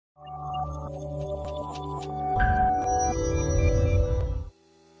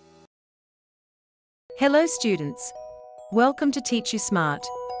Hello students. Welcome to Teachyousmart.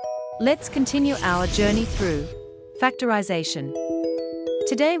 Let's continue our journey through factorization.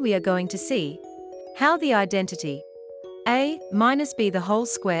 Today we are going to see how the identity a minus b the whole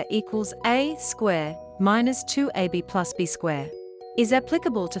square equals a square minus 2ab plus b square is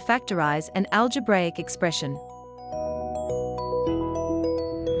applicable to factorize an algebraic expression.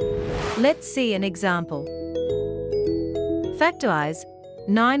 Let's see an example. Factorize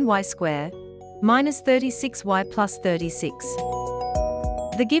 9y square minus 36y plus 36.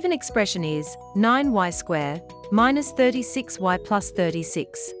 The given expression is 9y square minus 36y plus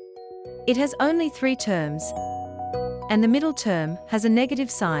 36. It has only three terms, and the middle term has a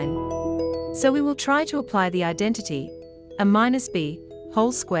negative sign. So we will try to apply the identity a minus b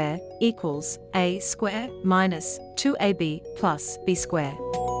whole square equals a square minus 2ab plus b square.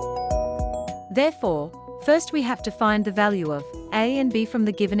 Therefore, first we have to find the value of a and b from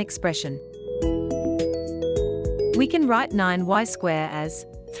the given expression. We can write 9y square as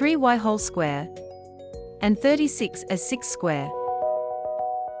 3y whole square and 36 as 6 square.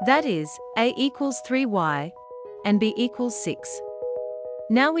 That is, a equals 3y and b equals 6.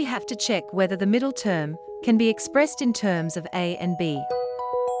 Now we have to check whether the middle term can be expressed in terms of a and b.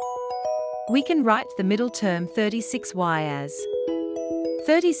 We can write the middle term 36y as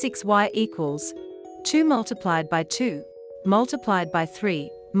 36y equals 2 multiplied by 2 multiplied by 3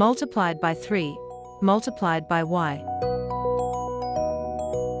 multiplied by 3 multiplied by y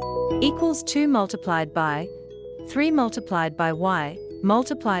equals 2 multiplied by 3 multiplied by y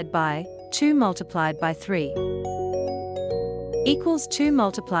multiplied by 2 multiplied by 3 equals 2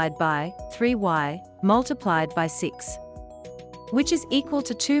 multiplied by 3y multiplied by 6, which is equal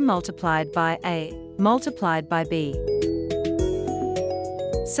to 2 multiplied by a multiplied by b.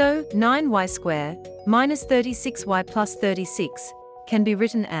 So 9y square minus 36y plus 36 can be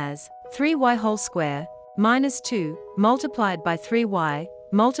written as 3y whole square minus 2 multiplied by 3y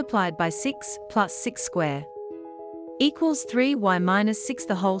multiplied by 6 plus 6 square equals 3y minus 6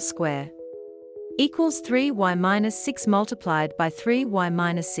 the whole square equals 3y minus 6 multiplied by 3y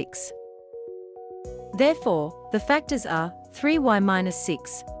minus 6. Therefore, the factors are 3y minus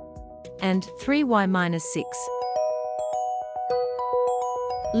 6 and 3y minus 6.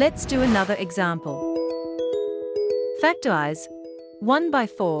 Let's do another example. Factorize 1 by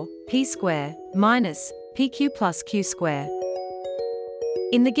 4 p square minus pq plus q square.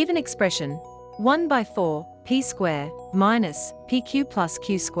 In the given expression, 1 by 4 p square minus pq plus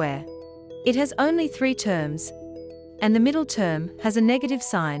q square. It has only three terms, and the middle term has a negative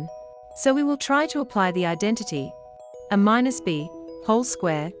sign, so we will try to apply the identity a minus b whole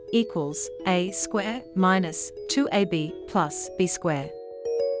square equals a square minus 2ab plus b square.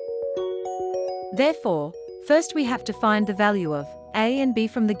 Therefore, first we have to find the value of a and b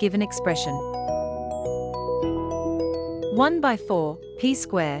from the given expression. 1 by 4 p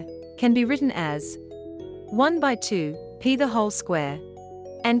square can be written as 1 by 2 p the whole square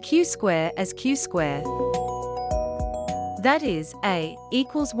and q square as q square. That is, a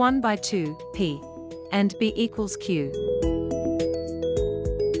equals 1 by 2 p and b equals q.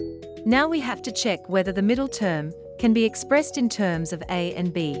 Now we have to check whether the middle term can be expressed in terms of a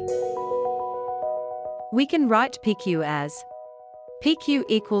and b. We can write pq as pq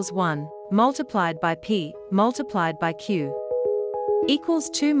equals 1 multiplied by p multiplied by q equals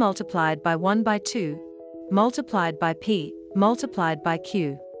 2 multiplied by 1 by 2 multiplied by p multiplied by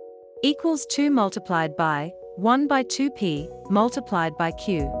q equals 2 multiplied by 1 by 2p multiplied by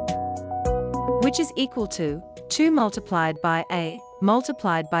q, which is equal to 2 multiplied by a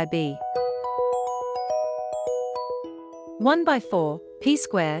multiplied by b. 1 by 4 p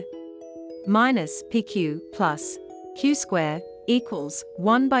square minus pq plus q square equals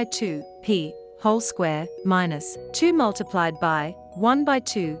 1 by 2 p whole square minus 2 multiplied by 1 by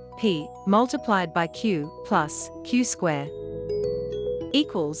 2 p multiplied by q plus q square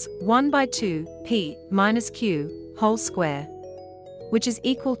equals 1 by 2 p minus q whole square, which is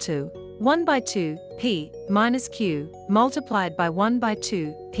equal to 1 by 2 p minus q multiplied by 1 by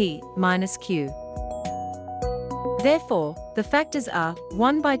 2 p minus q. Therefore, the factors are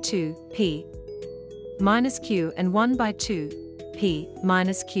 1 by 2 p minus q and 1 by 2 p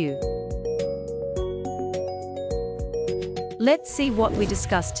minus q. Let's see what we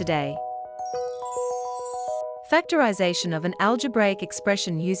discussed today. Factorization of an algebraic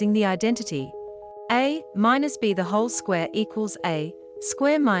expression using the identity a minus b the whole square equals a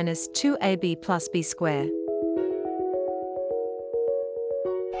square minus 2ab plus b square.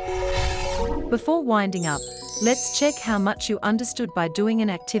 Before winding up, let's check how much you understood by doing an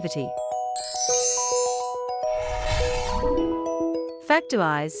activity.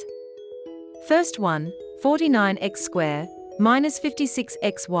 Factorize First one, 49x square minus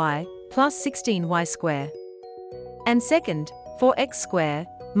 56xy plus 16y square. And second, 4x square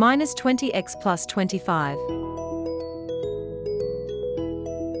minus 20x plus 25.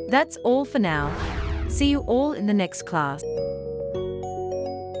 That's all for now. See you all in the next class.